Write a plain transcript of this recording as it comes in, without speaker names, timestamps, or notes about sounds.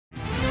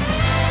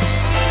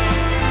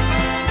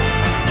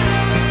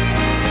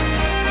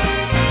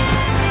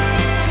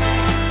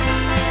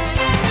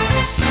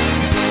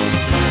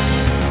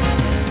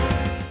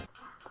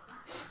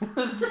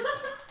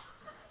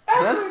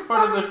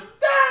part of the...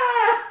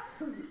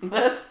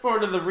 That's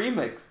part of the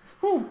remix.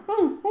 I'm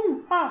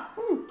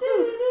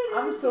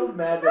so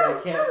mad that I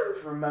can't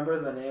remember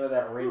the name of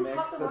that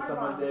remix that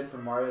someone did for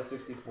Mario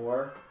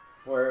 64,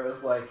 where it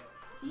was like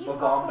a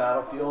bomb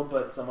battlefield,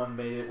 but someone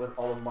made it with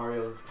all of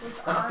Mario's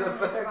sound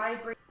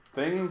effects.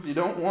 Things you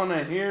don't want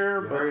to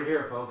hear, You but... heard it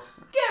here, folks.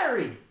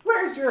 Gary,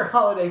 where's your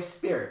holiday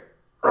spirit?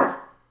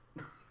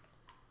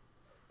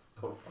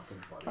 So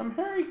fucking funny. I'm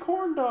Harry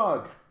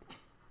Corndog.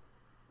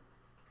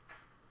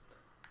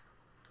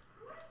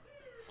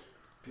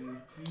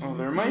 Oh,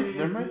 there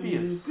might be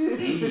a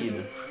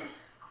seed.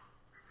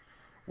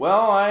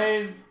 Well,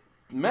 I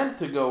meant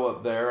to go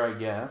up there, I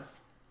guess.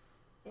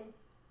 What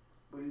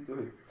are you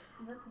doing?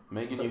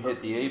 Megan, you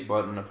hit the A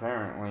button,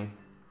 apparently.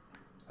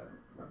 I don't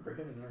remember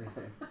hitting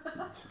anything.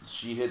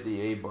 She hit the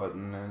A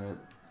button, and it...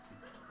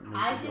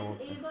 I hit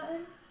the A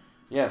button?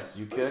 Yes,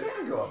 you can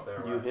go up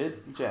there. You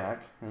hit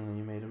Jack, and then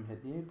you made him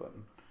hit the A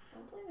button.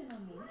 Don't blame it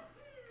on me.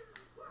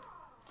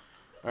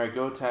 Alright,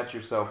 go attach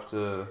yourself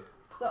to...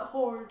 That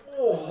horde.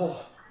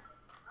 Oh.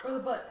 Or the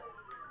butt.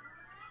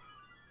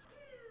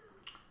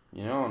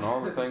 You know, and all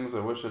the things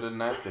I wish I didn't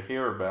have to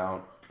hear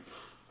about.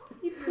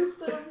 He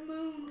pooped on the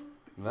moon.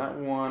 That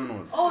one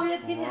was oh, you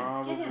have to get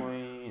probably... him. Get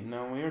him.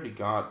 No, we already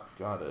got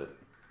it.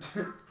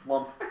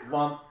 Lump,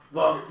 lump,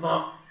 lump,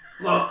 lump,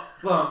 lump,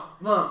 lump,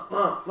 lump,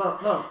 lump,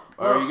 lump, lump.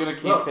 Are you gonna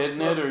keep hitting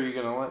it, or are you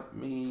gonna let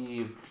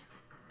me...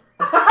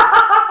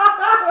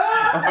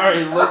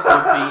 Alright, look, the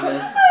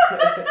penis.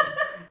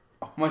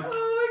 Oh my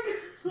god.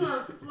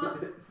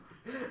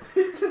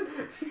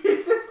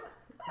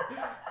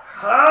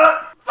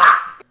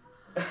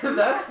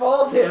 That's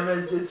fall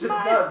damage. It's just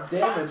not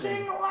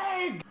damaging.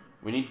 Leg.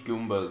 We need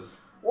Goombas.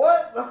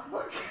 What the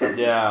fuck?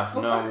 Yeah,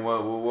 no.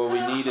 What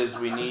we need is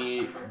we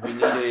need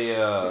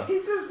a. He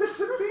just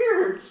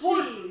disappeared.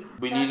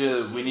 We need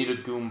a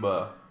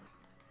Goomba.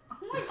 Oh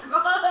my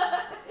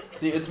god.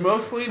 See, it's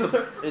mostly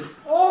the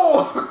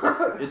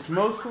it's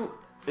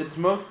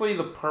mostly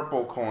the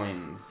purple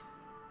coins.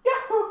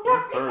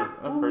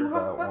 I've heard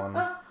that one.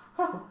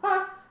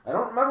 I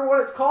don't remember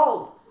what it's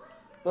called,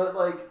 but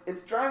like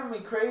it's driving me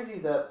crazy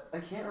that I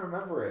can't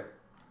remember it.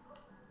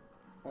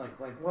 Like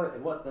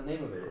what the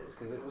name of it is,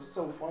 because it was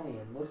so funny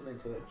and listening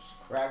to it just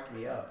cracked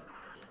me up.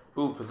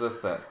 Ooh, possess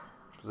that.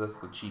 Possess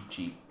the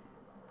cheap.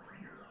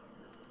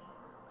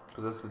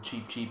 Possess the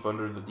cheap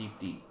under the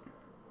deep.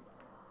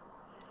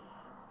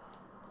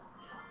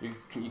 You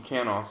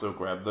can also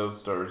grab those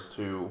stars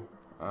too.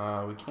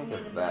 We can't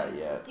get that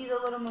yet. See the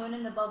little moon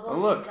in the bubble? Oh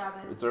look,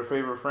 it's our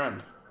favorite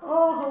friend.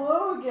 Oh,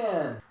 hello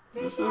again.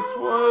 This is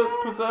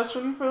what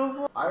possession feels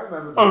like. I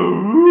remember that.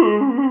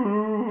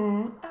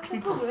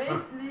 Away,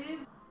 please.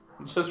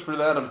 Just for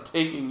that, I'm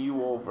taking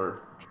you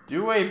over.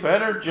 Do a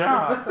better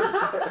job.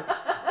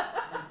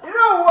 You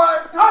know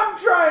what? I'm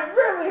trying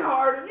really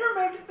hard, and you're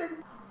making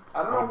things.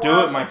 I don't know. I'll do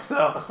it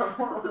myself. I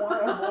don't know why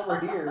I'm over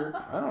here.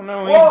 I don't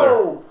know either.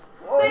 Whoa!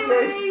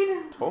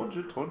 Okay. Told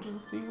you the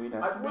seaweed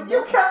has to be. Well,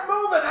 you kept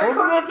moving. I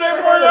couldn't get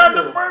ahead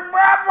of you.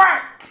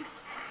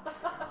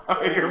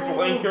 Are your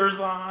blinkers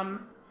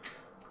on?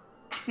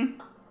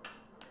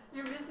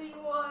 You're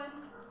missing one.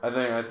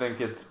 I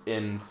think it's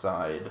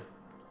inside,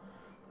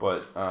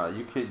 but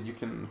you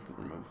can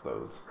remove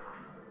those.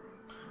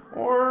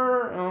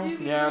 Or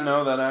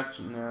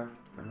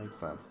that makes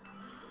sense.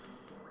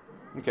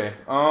 Okay.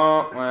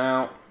 Oh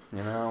well,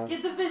 you know.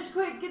 Get the fish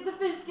quick! Get the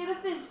fish! Get a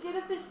fish! Get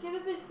a fish! Get a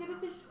fish! Get a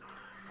fish!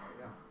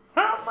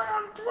 Help me,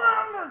 I'm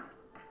drowning.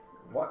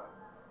 What?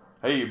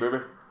 Hey, baby.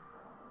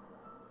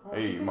 Well,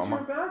 Hey, she thinks mama.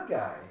 You're a bad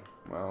guy.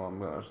 Well, I'm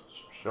gonna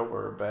show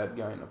her a bad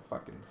guy in a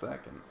fucking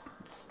second.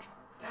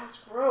 That's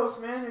gross,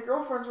 man. Your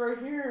girlfriend's right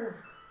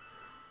here.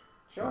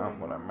 Show Not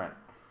me. what I meant.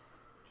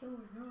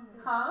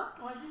 Huh?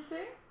 What'd you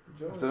say?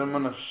 I said I'm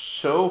gonna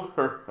show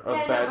her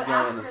a bad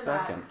guy in a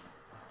second.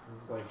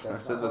 Like, I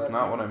said that's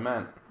not what I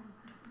meant.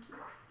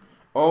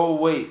 Oh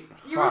wait,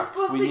 fuck.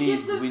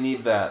 We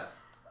need that.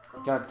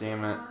 God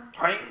damn it.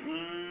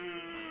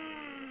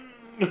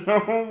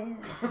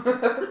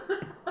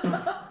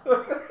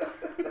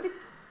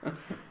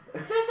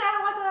 Fish out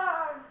of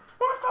water!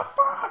 What the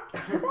fuck?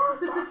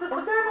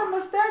 And then a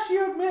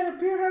mustachioed man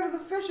appeared out of the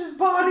fish's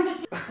body. I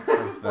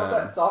just love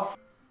that soft.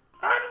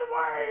 Out of the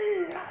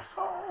way,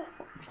 asshole!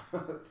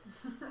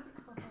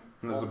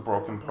 There's a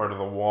broken part of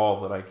the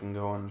wall that I can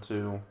go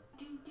into.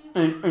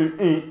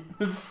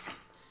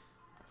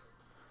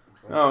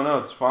 No,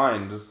 it's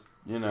fine. Just,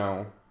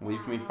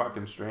 leave me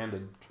fucking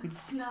stranded.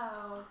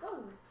 No,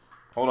 go.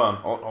 Hold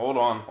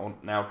on.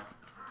 Now.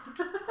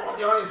 I want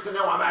the audience to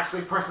know I'm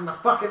actually pressing the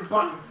fucking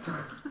buttons.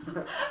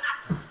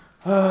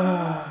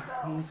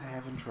 He's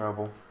having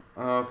trouble.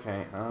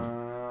 Okay,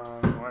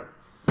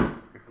 let's...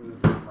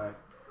 My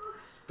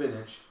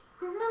spinach.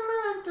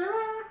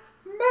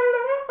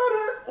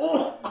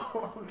 Oh!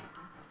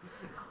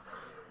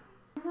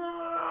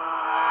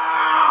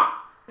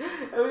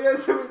 Have you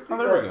guys ever seen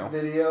there we that go.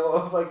 video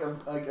of like a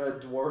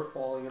dwarf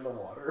falling in the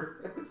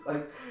water? It's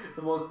like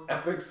the most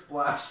epic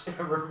splash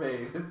ever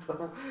made. It's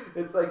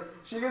like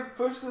she gets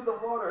pushed in the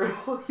water and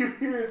all you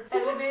hear is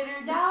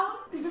elevator down.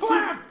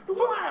 Flap!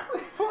 Flap!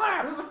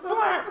 Flap!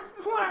 Flap!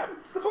 Flap!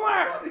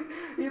 Flap!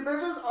 They're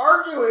just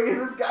arguing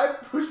and this guy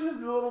pushes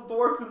the little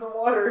dwarf in the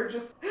water and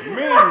just...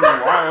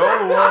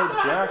 Meanwhile, while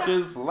Jack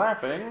is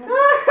laughing,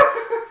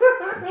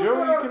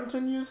 Joey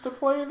continues to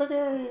play the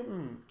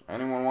game.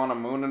 Anyone want a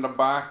moon in a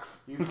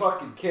box? You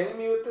fucking kidding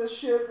me with this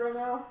shit right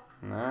now?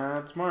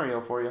 That's Mario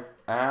for you.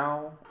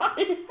 Ow. My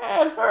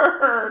head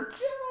hurts.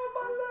 Get on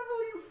my level,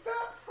 you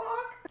fat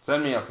fuck.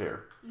 Send me up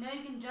here. You know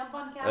you can jump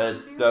on Cappy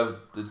too?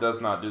 It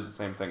does not do the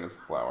same thing as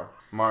the flower.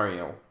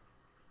 Mario,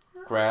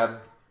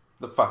 grab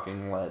the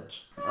fucking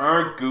ledge.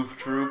 Alright, goof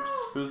troops.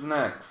 Who's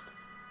next?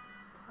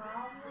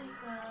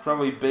 It's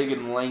probably big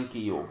and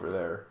lanky over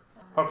there.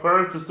 Oh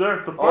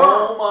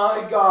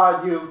my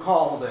god, you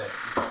called it.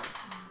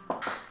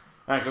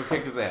 Alright, go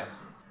kick his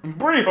ass.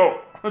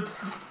 Brio!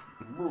 So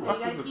you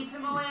gotta keep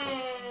him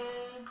away.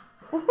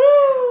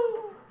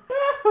 Woohoo!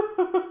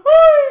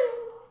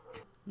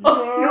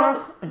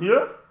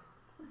 Yeah.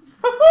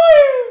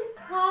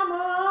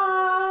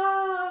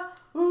 Mama,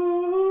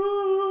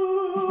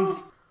 ooh,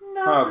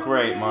 Oh,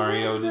 great,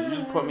 Mario. Did you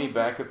just put me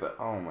back at the...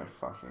 Oh, my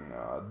fucking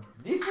god.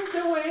 This is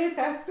the way it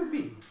has to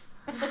be.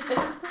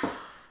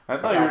 I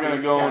thought you were going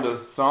to go into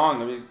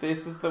song. I mean,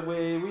 this is the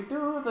way we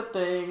do the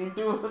thing.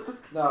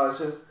 No, it's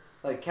just,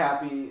 like,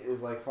 Cappy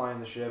is, like, flying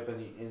the ship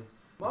and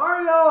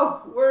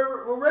Mario,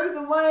 we're ready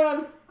to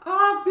land.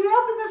 I'll be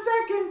out in a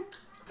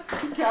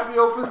second. Cappy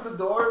opens the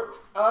door.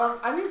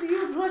 I need to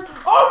use the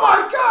restroom. Oh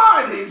my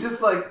god! And he's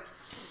just like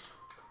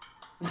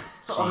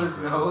on his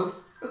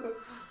nose.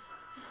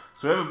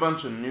 So we have a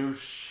bunch of new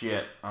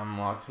shit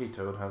unlocked. Hey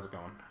Toad, how's it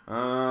going?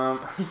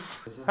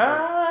 This is like,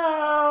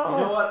 you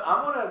know what?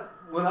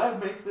 When I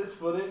make this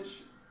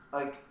footage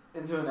like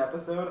into an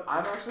episode,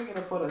 I'm actually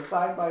gonna put a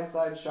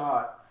side-by-side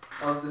shot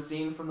of the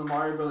scene from the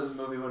Mario Brothers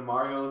movie when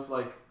Mario's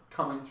like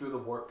coming through the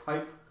warp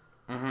pipe.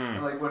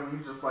 And like when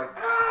he's just like,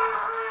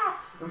 ah!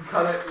 And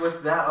cut it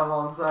with that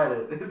alongside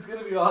it. It's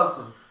gonna be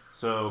awesome.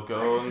 So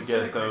go and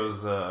get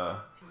those,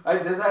 I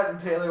did that and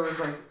Taylor was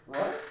like,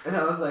 what? And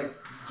I was like,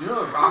 do you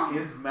know The Rock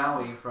is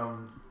Maui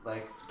from,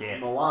 like,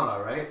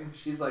 Moana, right? And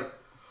she's like,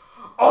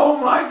 oh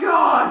my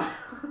god!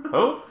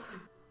 Oh?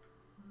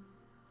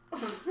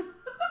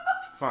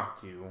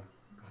 Fuck you.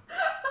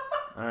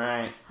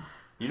 Alright.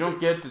 You don't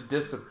get to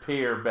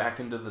disappear back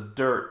into the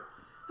dirt.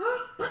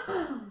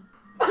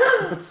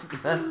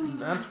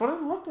 That's what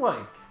it looked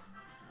like.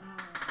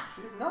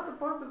 She's not a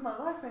part of my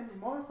life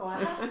anymore, so I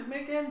have to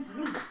make ends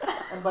meet.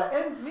 And by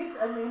ends meet,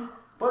 I mean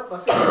put my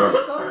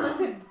fingertips on the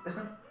tip.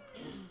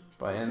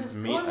 By ends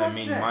meet, I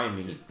mean my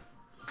meat.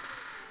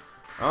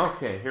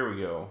 Okay, here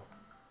we go.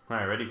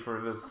 Alright, ready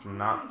for this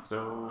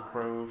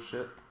not-so-pro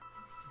shit?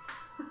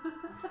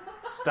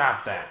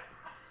 Stop that.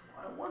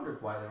 I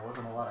wondered why there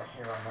wasn't a lot of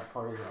hair on that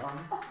part of your arm.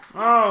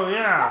 Oh,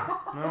 yeah.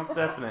 No,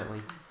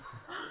 definitely.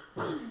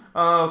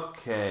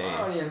 Okay.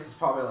 Our audience is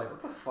probably like,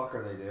 what the fuck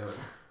are they doing?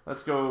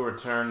 Let's go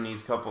return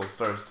these couple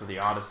stars to the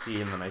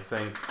Odyssey, and then I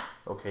think,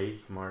 okay,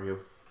 Mario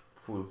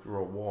flew through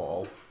a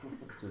wall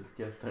to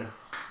get there.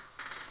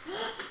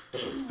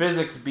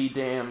 Physics be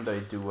damned, I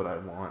do what I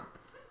want.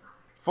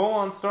 Full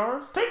on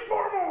stars? Take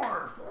 4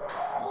 more!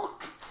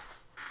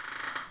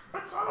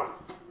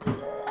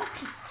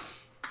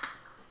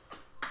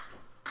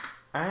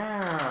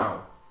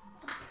 Ow!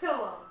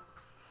 Pillow.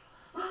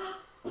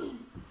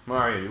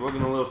 Mario, you're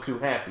looking a little too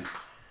happy.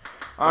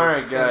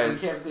 Alright,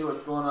 guys. We can't see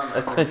what's going on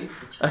underneath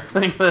the screen. I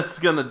think that's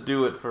gonna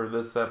do it for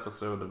this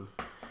episode of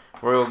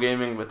Royal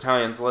Gaming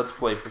Battalion's Let's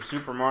Play for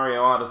Super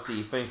Mario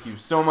Odyssey. Thank you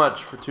so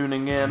much for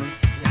tuning in.